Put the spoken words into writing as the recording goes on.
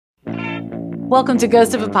Welcome to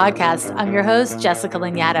Ghost of a Podcast. I'm your host, Jessica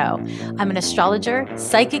Lanyadoo. I'm an astrologer,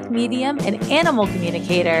 psychic medium, and animal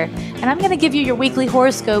communicator, and I'm going to give you your weekly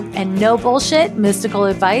horoscope and no bullshit mystical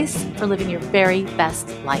advice for living your very best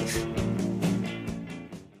life.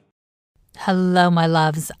 Hello, my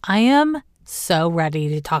loves. I am so ready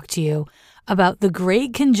to talk to you about the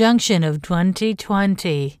Great Conjunction of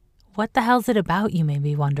 2020. What the hell's it about, you may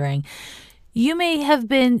be wondering? You may have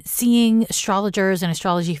been seeing astrologers and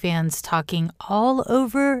astrology fans talking all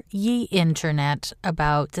over ye internet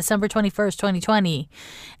about December 21st, 2020,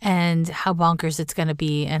 and how bonkers it's going to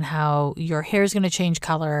be, and how your hair is going to change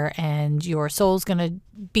color, and your soul's going to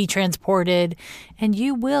be transported, and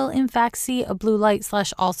you will, in fact, see a blue light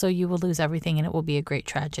 / also you will lose everything, and it will be a great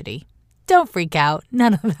tragedy. Don't freak out.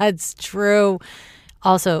 None of that's true.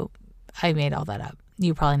 Also, I made all that up.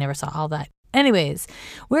 You probably never saw all that. Anyways,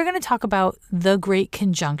 we're going to talk about the Great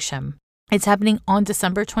Conjunction. It's happening on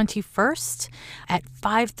December 21st at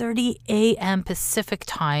 5:30 a.m. Pacific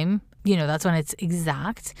time. You know, that's when it's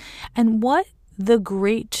exact. And what the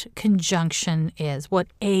Great Conjunction is, what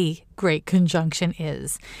a Great Conjunction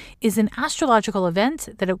is an astrological event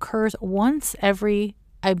that occurs once every,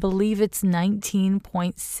 I believe it's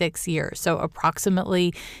 19.6 years. So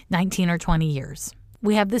approximately 19 or 20 years.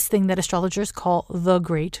 We have this thing that astrologers call the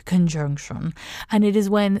Great Conjunction, and it is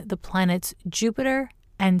when the planets Jupiter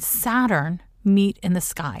and Saturn meet in the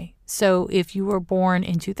sky. So if you were born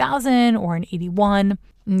in 2000 or in 81,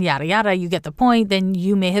 yada, yada, you get the point, then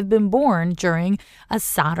you may have been born during a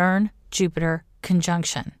Saturn-Jupiter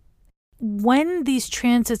conjunction. When these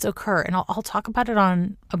transits occur, and I'll talk about it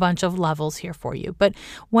on a bunch of levels here for you, but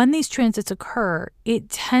when these transits occur, it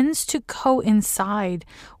tends to coincide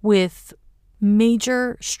with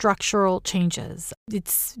major structural changes.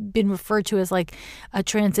 It's been referred to as like a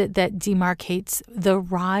transit that demarcates the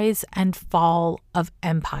rise and fall of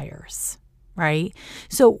empires, right?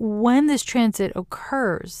 So when this transit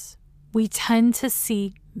occurs, we tend to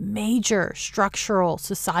see major structural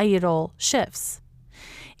societal shifts,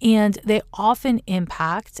 and they often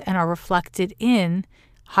impact and are reflected in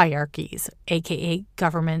hierarchies, aka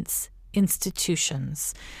governments,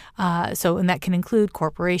 institutions. And that can include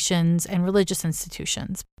corporations and religious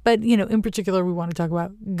institutions. But, in particular, we want to talk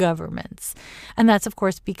about governments. And that's, of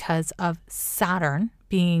course, because of Saturn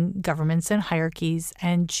being governments and hierarchies,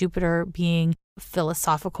 and Jupiter being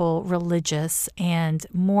philosophical, religious, and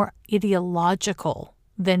more ideological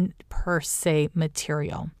than per se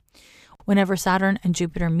material. Whenever Saturn and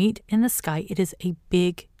Jupiter meet in the sky, it is a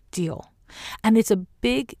big deal. And it's a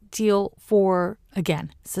big deal for,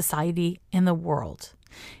 again, society in the world.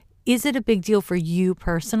 Is it a big deal for you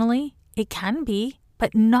personally? It can be,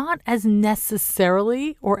 but not as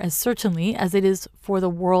necessarily or as certainly as it is for the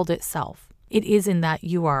world itself. It is in that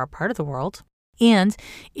you are a part of the world. And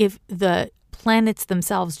if the planets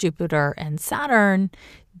themselves, Jupiter and Saturn,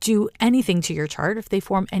 do anything to your chart, if they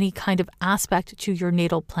form any kind of aspect to your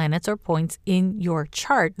natal planets or points in your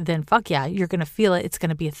chart, then fuck yeah, you're going to feel it. It's going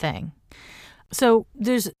to be a thing. So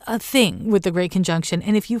there's a thing with the Great Conjunction.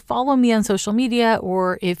 And if you follow me on social media,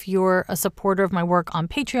 or if you're a supporter of my work on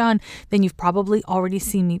Patreon, then you've probably already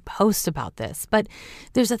seen me post about this. But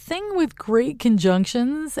there's a thing with Great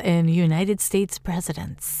Conjunctions and United States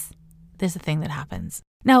presidents. There's a thing that happens.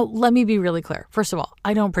 Now, let me be really clear. First of all,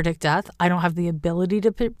 I don't predict death. I don't have the ability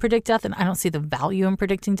to predict death, and I don't see the value in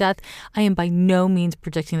predicting death. I am by no means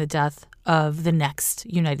predicting the death of the next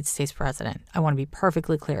United States president. I want to be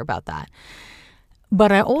perfectly clear about that.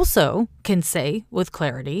 But I also can say with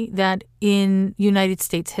clarity that in United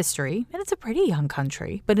States history, and it's a pretty young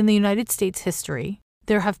country, but in the United States history,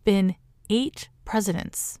 there have been 8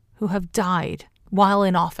 presidents who have died while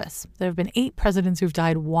in office. There have been 8 presidents who've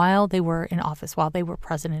died while they were in office, while they were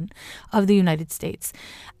president of the United States.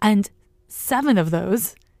 And 7 of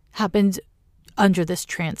those happened under this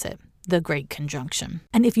transit, the Great Conjunction.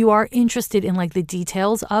 And if you are interested in like the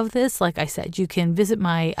details of this, like I said, you can visit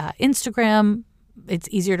my Instagram. It's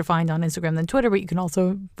easier to find on Instagram than Twitter, but you can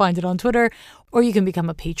also find it on Twitter, or you can become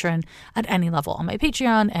a patron at any level on my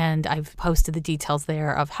Patreon. And I've posted the details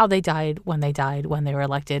there of how they died, when they were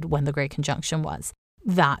elected, when the Great Conjunction was.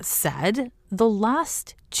 That said, the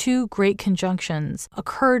last 2 Great Conjunctions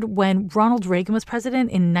occurred when Ronald Reagan was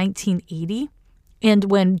president in 1980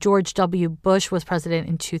 and when George W. Bush was president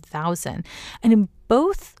in 2000. And in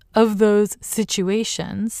both of those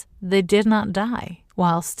situations, they did not die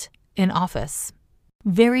whilst in office.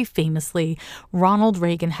 Very famously, Ronald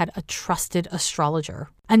Reagan had a trusted astrologer.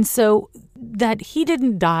 And so that he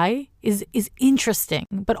didn't die is interesting,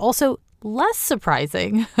 but also less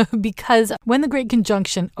surprising because when the Great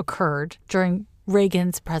Conjunction occurred during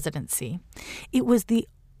Reagan's presidency, it was the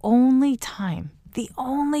only time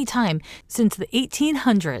since the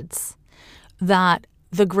 1800s that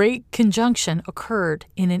the Great Conjunction occurred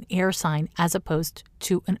in an air sign as opposed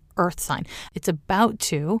to an earth sign. It's about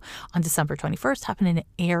to, on December 21st, happen in an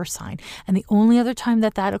air sign. And the only other time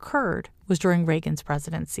that occurred was during Reagan's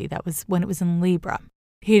presidency. That was when it was in Libra.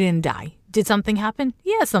 He didn't die. Did something happen?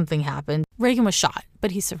 Yeah, something happened. Reagan was shot,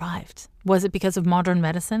 but he survived. Was it because of modern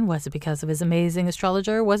medicine? Was it because of his amazing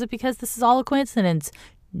astrologer? Was it because this is all a coincidence?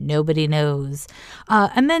 Nobody knows.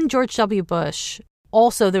 And then George W. Bush.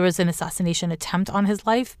 Also, there was an assassination attempt on his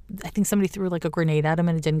life. I think somebody threw like a grenade at him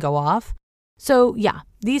and it didn't go off. So yeah,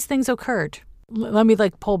 these things occurred. Let me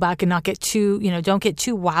pull back and not get too, don't get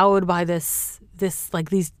too wowed by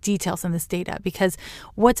these details and this data, because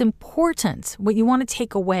what's important, what you want to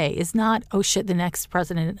take away is not, oh shit, the next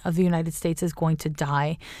president of the United States is going to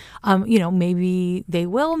die. Maybe they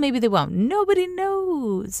will, maybe they won't. Nobody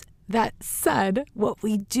knows. That said, what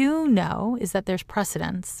we do know is that there's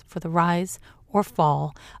precedence for the rise or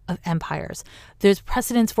fall of empires. There's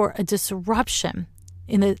precedence for a disruption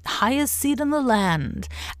in the highest seat in the land.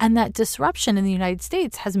 And that disruption in the United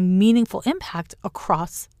States has meaningful impact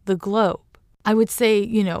across the globe. I would say,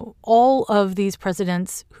 all of these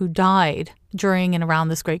presidents who died during and around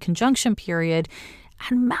this Great Conjunction period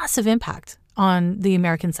had massive impact on the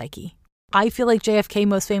American psyche. I feel like JFK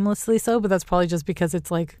most famously so, but that's probably just because it's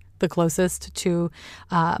the closest to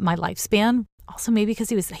my lifespan. Also, maybe because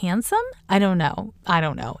he was handsome? I don't know.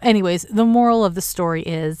 Anyways, the moral of the story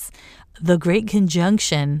is the Great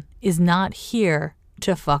Conjunction is not here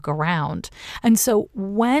to fuck around. And so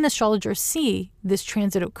when astrologers see this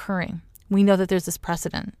transit occurring, we know that there's this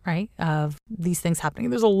precedent, right, of these things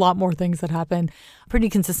happening. There's a lot more things that happen pretty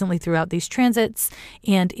consistently throughout these transits.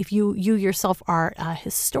 And if you yourself are a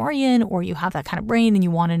historian or you have that kind of brain and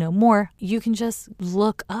you want to know more, you can just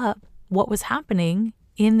look up what was happening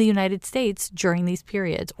in the United States during these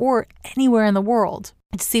periods or anywhere in the world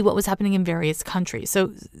to see what was happening in various countries.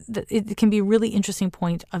 So it can be a really interesting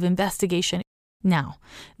point of investigation. Now,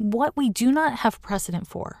 what we do not have precedent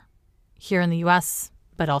for here in the U.S.,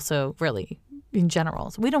 but also really in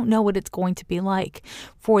general, so we don't know what it's going to be like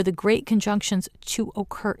for the Great Conjunctions to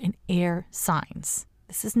occur in air signs.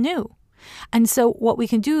 This is new. And so what we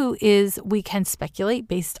can do is we can speculate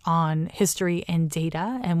based on history and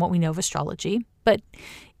data and what we know of astrology, but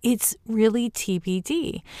it's really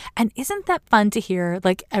TBD. And isn't that fun to hear?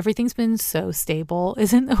 Everything's been so stable.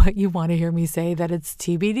 Isn't that what you want to hear me say, that it's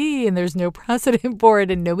TBD and there's no precedent for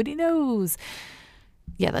it and nobody knows?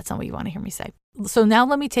 Yeah, that's not what you want to hear me say. So now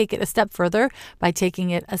let me take it a step further by taking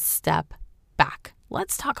it a step back.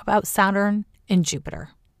 Let's talk about Saturn and Jupiter.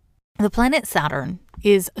 The planet Saturn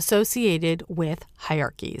is associated with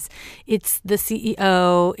hierarchies. It's the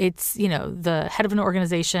CEO, it's, the head of an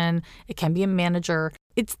organization. It can be a manager.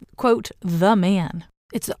 It's, quote, the man.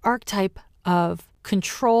 It's the archetype of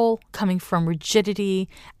control coming from rigidity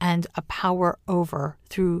and a power over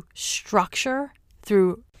through structure,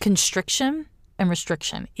 through constriction and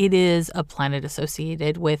restriction. It is a planet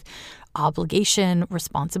associated with obligation,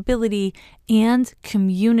 responsibility, and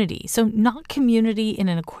community. So not community in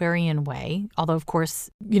an Aquarian way, although of course,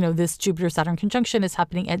 this Jupiter-Saturn conjunction is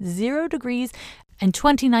happening at 0 degrees and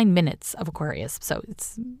 29 minutes of Aquarius. So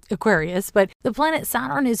it's Aquarius, but the planet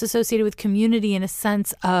Saturn is associated with community in a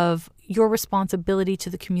sense of your responsibility to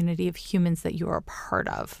the community of humans that you are a part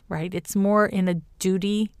of, right? It's more in a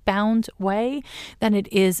duty-bound way than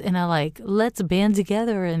it is in a let's band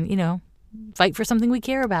together and, fight for something we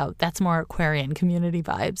care about. That's more Aquarian community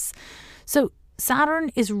vibes. So Saturn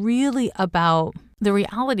is really about the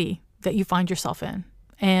reality that you find yourself in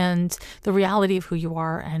and the reality of who you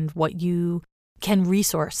are and what you can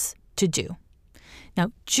resource to do.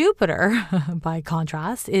 Now, Jupiter, by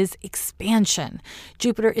contrast, is expansion.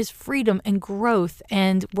 Jupiter is freedom and growth,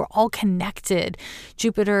 and we're all connected.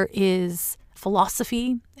 Jupiter is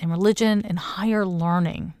philosophy and religion and higher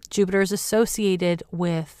learning. Jupiter is associated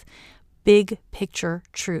with big picture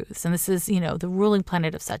truths. And this is, the ruling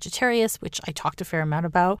planet of Sagittarius, which I talked a fair amount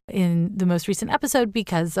about in the most recent episode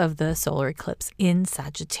because of the solar eclipse in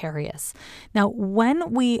Sagittarius. Now,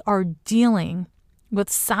 when we are dealing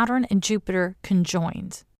with Saturn and Jupiter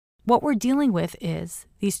conjoined, what we're dealing with is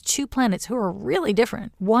these two planets who are really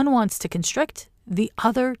different. One wants to constrict, the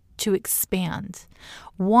other to expand.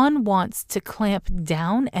 One wants to clamp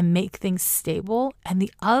down and make things stable, and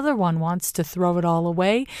the other one wants to throw it all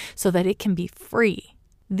away so that it can be free.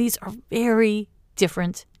 These are very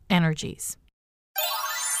different energies.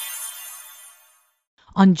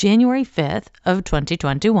 On January 5th of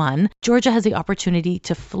 2021, Georgia has the opportunity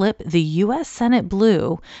to flip the U.S. Senate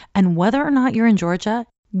blue, and whether or not you're in Georgia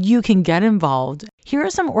you can get involved. Here are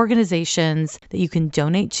some organizations that you can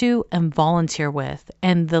donate to and volunteer with,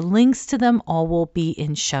 and the links to them all will be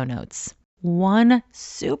in show notes. One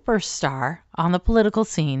superstar on the political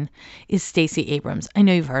scene is Stacey Abrams. I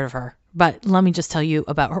know you've heard of her, but let me just tell you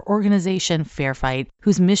about her organization, Fair Fight,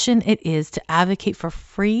 whose mission it is to advocate for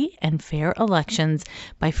free and fair elections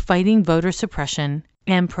by fighting voter suppression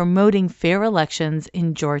and promoting fair elections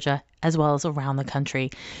in Georgia as well as around the country.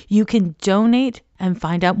 You can donate and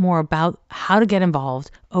find out more about how to get involved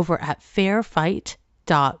over at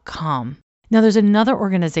fairfight.com. Now, there's another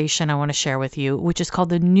organization I want to share with you, which is called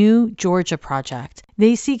the New Georgia Project.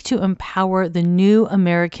 They seek to empower the new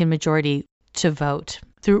American majority to vote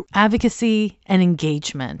through advocacy and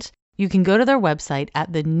engagement. You can go to their website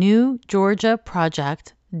at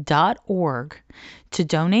thenewgeorgiaproject.org to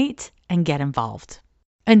donate and get involved.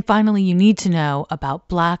 And finally, you need to know about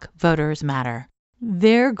Black Voters Matter.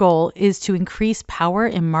 Their goal is to increase power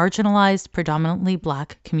in marginalized, predominantly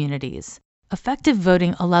Black communities. Effective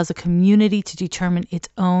voting allows a community to determine its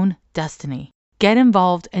own destiny. Get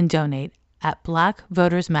involved and donate at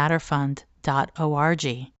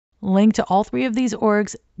blackvotersmatterfund.org. Link to all three of these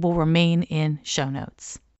orgs will remain in show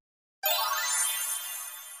notes.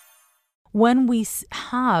 When we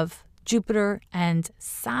have Jupiter and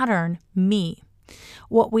Saturn meet,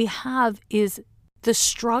 what we have is the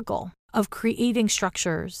struggle of creating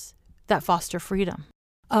structures that foster freedom,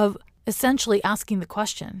 of essentially asking the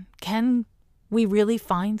question, can we really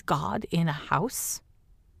find God in a house?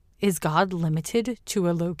 Is God limited to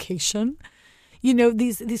a location? You know,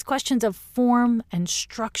 these questions of form and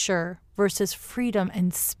structure versus freedom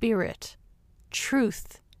and spirit,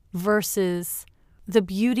 truth versus the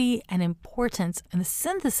beauty and importance and the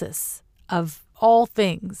synthesis of all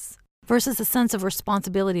things versus a sense of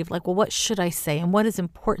responsibility of like, well, what should I say and what is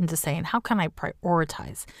important to say and how can I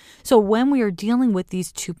prioritize? So when we are dealing with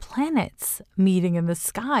these two planets meeting in the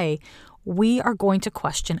sky, we are going to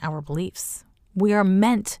question our beliefs. We are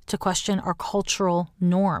meant to question our cultural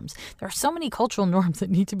norms. There are so many cultural norms that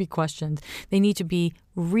need to be questioned. They need to be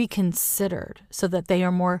reconsidered so that they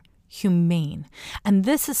are more humane. And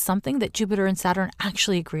this is something that Jupiter and Saturn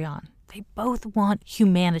actually agree on. They both want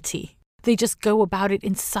humanity. They just go about it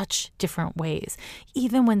in such different ways.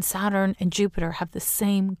 Even when Saturn and Jupiter have the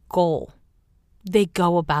same goal, they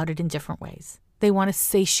go about it in different ways. They want to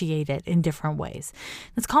satiate it in different ways.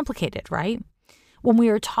 It's complicated, right? When we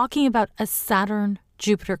are talking about a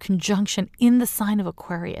Saturn-Jupiter conjunction in the sign of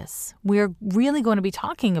Aquarius, we are really going to be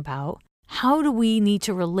talking about how do we need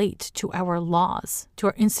to relate to our laws, to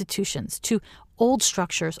our institutions, to old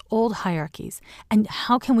structures, old hierarchies, and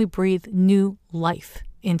how can we breathe new life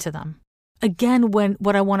into them? Again,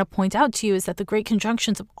 what I want to point out to you is that the great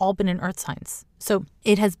conjunctions have all been in earth signs. So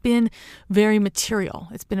it has been very material.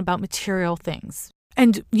 It's been about material things.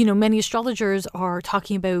 And, you know, many astrologers are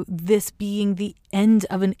talking about this being the end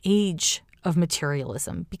of an age of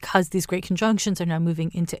materialism because these great conjunctions are now moving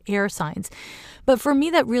into air signs. But for me,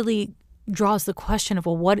 that really draws the question of,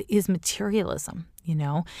 well, what is materialism, you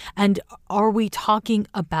know? And are we talking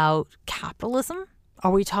about capitalism?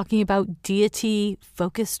 Are we talking about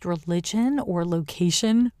deity-focused religion or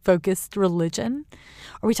location-focused religion?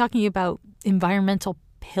 Are we talking about environmental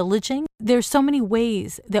pillaging? There's so many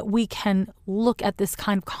ways that we can look at this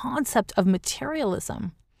kind of concept of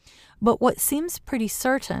materialism. But what seems pretty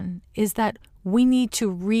certain is that we need to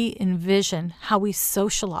re-envision how we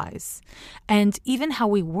socialize and even how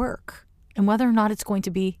we work and whether or not it's going to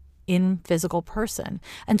be in physical person.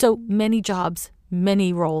 And so many jobs,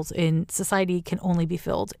 many roles in society can only be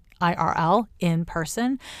filled IRL, in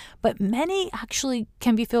person, but many actually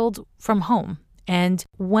can be filled from home. And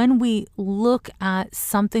when we look at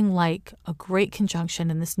something like a great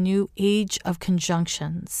conjunction in this new age of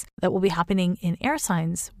conjunctions that will be happening in air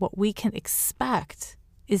signs, what we can expect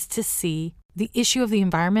is to see the issue of the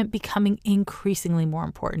environment becoming increasingly more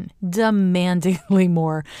important, demandingly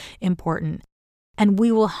more important. And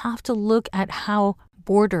we will have to look at how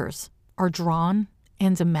borders are drawn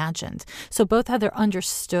and imagined. So both how they're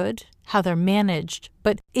understood, how they're managed,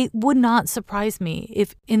 but it would not surprise me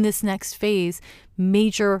if in this next phase,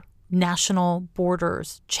 major national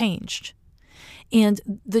borders changed. And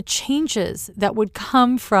the changes that would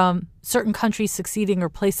come from certain countries succeeding or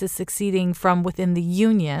places succeeding from within the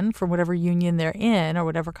union, from whatever union they're in or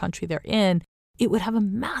whatever country they're in, it would have a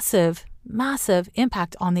massive, massive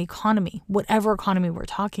impact on the economy, whatever economy we're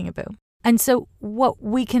talking about. And so what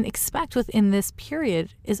we can expect within this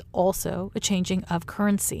period is also a changing of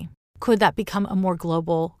currency. Could that become a more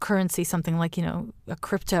global currency, something like, a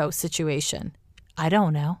crypto situation? I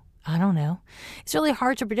don't know. I don't know. It's really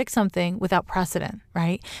hard to predict something without precedent,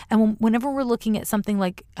 right? And whenever we're looking at something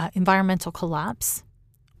like environmental collapse,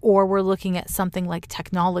 or we're looking at something like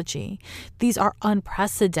technology, these are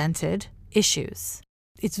unprecedented issues.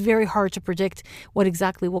 It's very hard to predict what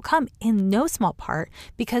exactly will come, in no small part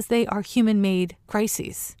because they are human-made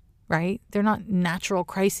crises, right? They're not natural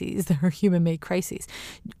crises, they're human-made crises.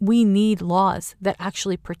 We need laws that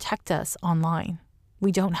actually protect us online.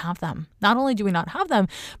 We don't have them. Not only do we not have them,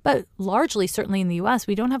 but largely, certainly in the US,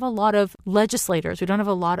 we don't have a lot of legislators. We don't have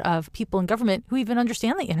a lot of people in government who even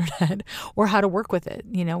understand the internet or how to work with it.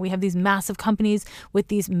 You know, we have these massive companies with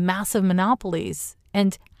these massive monopolies.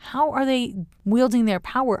 And how are they wielding their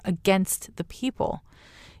power against the people?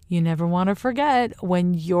 You never want to forget,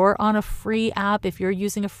 when you're on a free app, if you're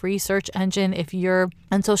using a free search engine, if you're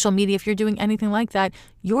on social media, if you're doing anything like that,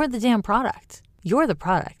 you're the damn product. You're the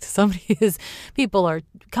product.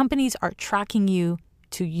 Companies are tracking you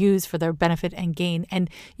to use for their benefit and gain, and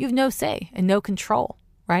you have no say and no control,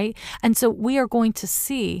 right? And so we are going to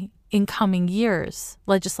see in coming years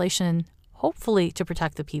legislation, hopefully to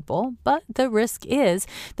protect the people, but the risk is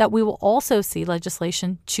that we will also see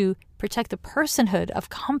legislation to protect the personhood of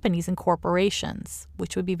companies and corporations,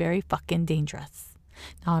 which would be very fucking dangerous.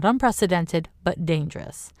 Not unprecedented, but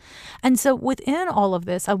dangerous. And so within all of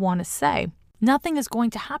this, I want to say, nothing is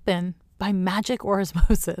going to happen by magic or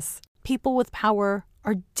osmosis. People with power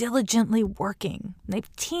are diligently working. They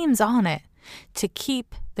have teams on it to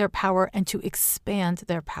keep their power and to expand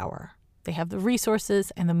their power. They have the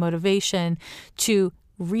resources and the motivation to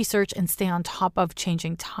research and stay on top of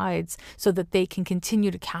changing tides so that they can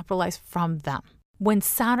continue to capitalize from them. When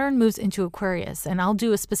Saturn moves into Aquarius, and I'll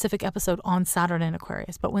do a specific episode on Saturn and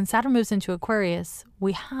Aquarius, but when Saturn moves into Aquarius,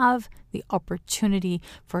 we have the opportunity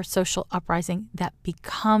for a social uprising that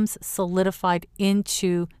becomes solidified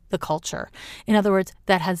into the culture. In other words,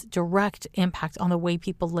 that has direct impact on the way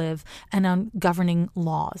people live and on governing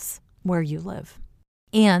laws where you live.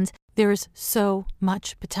 And there is so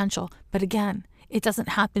much potential. But again, it doesn't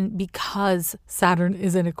happen because Saturn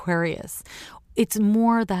is in Aquarius. It's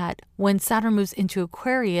more that when Saturn moves into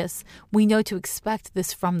Aquarius, we know to expect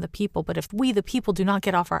this from the people. But if we, the people, do not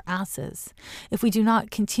get off our asses, if we do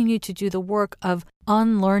not continue to do the work of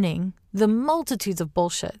unlearning the multitudes of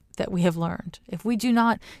bullshit that we have learned, if we do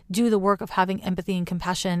not do the work of having empathy and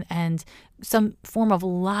compassion and some form of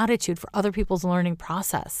latitude for other people's learning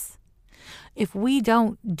process, if we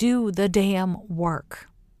don't do the damn work,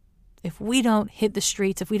 if we don't hit the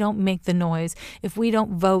streets, if we don't make the noise, if we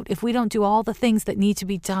don't vote, if we don't do all the things that need to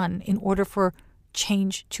be done in order for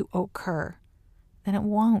change to occur, then it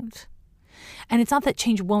won't. And it's not that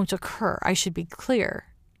change won't occur, I should be clear.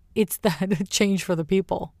 It's that change for the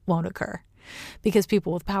people won't occur, because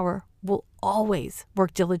people with power will always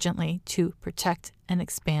work diligently to protect and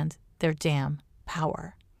expand their damn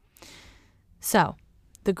power. So,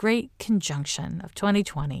 the Great Conjunction of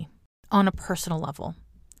 2020 on a personal level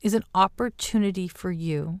is an opportunity for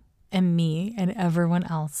you and me and everyone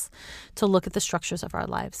else to look at the structures of our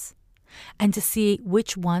lives and to see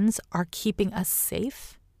which ones are keeping us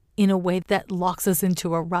safe in a way that locks us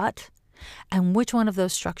into a rut and which one of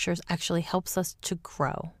those structures actually helps us to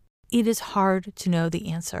grow. It is hard to know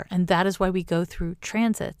the answer, and that is why we go through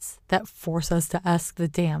transits that force us to ask the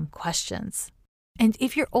damn questions. And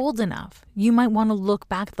if you're old enough, you might want to look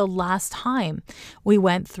back the last time we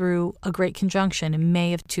went through a Great Conjunction in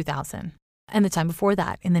May of 2000, and the time before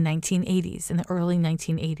that in the 1980s, in the early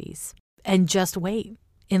 1980s. And just wait,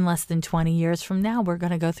 in less than 20 years from now, we're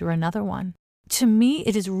going to go through another one. To me,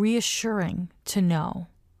 it is reassuring to know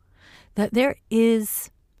that there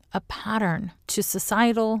is a pattern to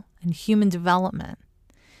societal and human development.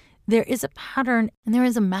 There is a pattern and there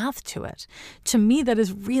is a math to it. To me, that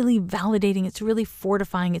is really validating. It's really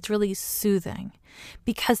fortifying. It's really soothing,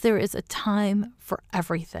 because there is a time for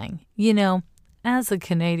everything. You know, as a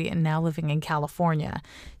Canadian now living in California,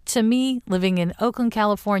 to me, living in Oakland,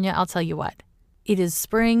 California, I'll tell you what, it is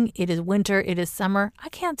spring, it is winter, it is summer. I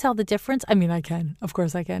can't tell the difference. I mean, I can, of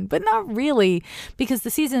course I can, but not really, because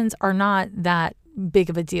the seasons are not that big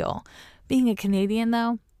of a deal. Being a Canadian,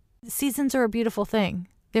 though, seasons are a beautiful thing.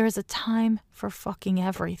 There is a time for fucking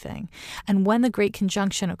everything. And when the Great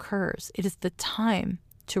Conjunction occurs, it is the time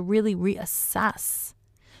to really reassess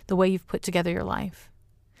the way you've put together your life,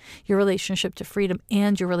 your relationship to freedom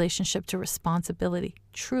and your relationship to responsibility.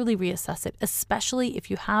 Truly reassess it, especially if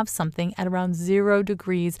you have something at around 0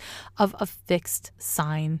 degrees of a fixed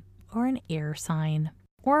sign or an air sign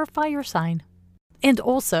or a fire sign. And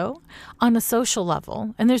also on a social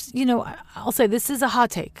level, and there's, you know, I'll say this is a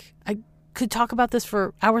hot take. I could talk about this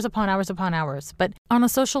for hours upon hours upon hours, but on a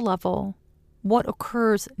social level, what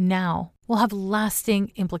occurs now will have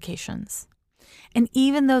lasting implications. And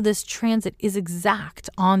even though this transit is exact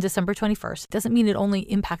on December 21st, it doesn't mean it only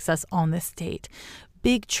impacts us on this date.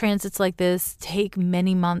 Big transits like this take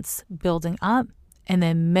many months building up and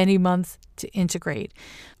then many months to integrate.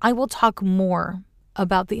 I will talk more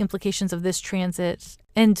about the implications of this transit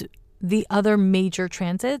and the other major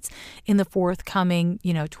transits in the forthcoming,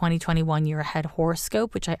 2021 year ahead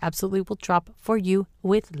horoscope, which I absolutely will drop for you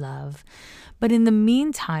with love. But in the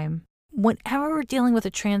meantime, whenever we're dealing with a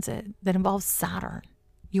transit that involves Saturn,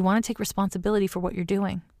 you want to take responsibility for what you're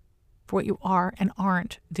doing, for what you are and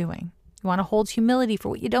aren't doing. You want to hold humility for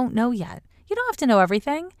what you don't know yet. You don't have to know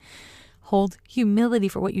everything. Hold humility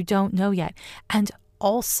for what you don't know yet. And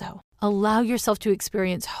also allow yourself to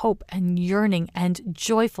experience hope and yearning and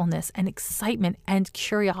joyfulness and excitement and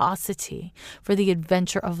curiosity for the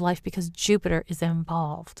adventure of life because Jupiter is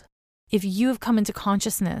involved. If you have come into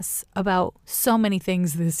consciousness about so many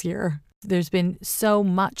things this year, there's been so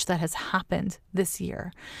much that has happened this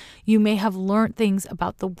year. You may have learned things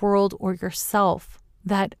about the world or yourself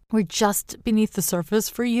that were just beneath the surface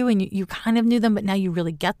for you and you kind of knew them, but now you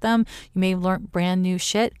really get them. You may have learned brand new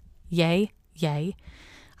shit. Yay, yay.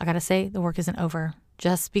 I gotta say, the work isn't over.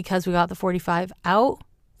 Just because we got the 45 out,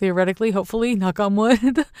 theoretically, hopefully, knock on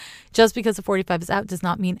wood, just because the 45 is out does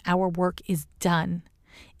not mean our work is done.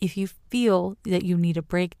 If you feel that you need a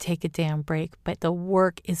break, take a damn break, but the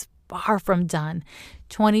work is far from done.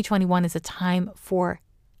 2021 is a time for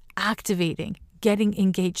activating, getting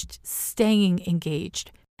engaged, staying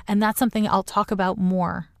engaged. And that's something I'll talk about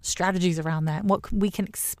more, strategies around that, and what we can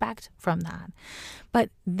expect from that. But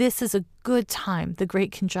this is a good time, the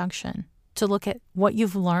Great Conjunction, to look at what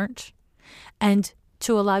you've learned and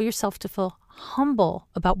to allow yourself to feel humble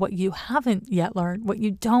about what you haven't yet learned, what you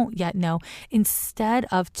don't yet know, instead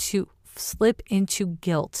of to slip into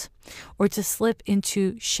guilt or to slip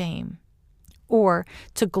into shame or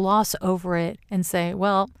to gloss over it and say,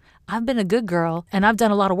 well, I've been a good girl and I've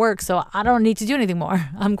done a lot of work, so I don't need to do anything more.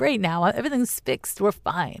 I'm great now. Everything's fixed. We're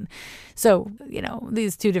fine. So,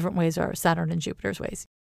 these two different ways are Saturn and Jupiter's ways.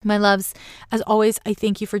 My loves, as always, I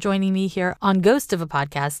thank you for joining me here on Ghost of a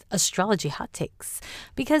Podcast, Astrology Hot Takes,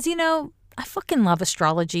 because, I fucking love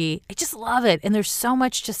astrology. I just love it. And there's so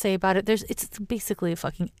much to say about it. It's basically a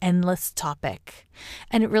fucking endless topic.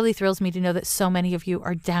 And it really thrills me to know that so many of you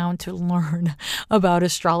are down to learn about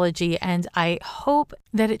astrology. And I hope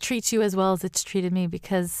that it treats you as well as it's treated me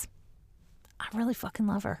because I really fucking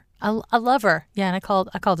love her. I love her. Yeah, and I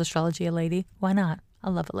called astrology a lady. Why not? I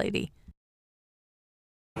love a lady.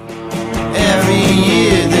 Every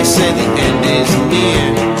year they say the end is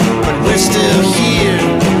near, but we're still here.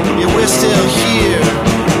 Yeah, we're still here.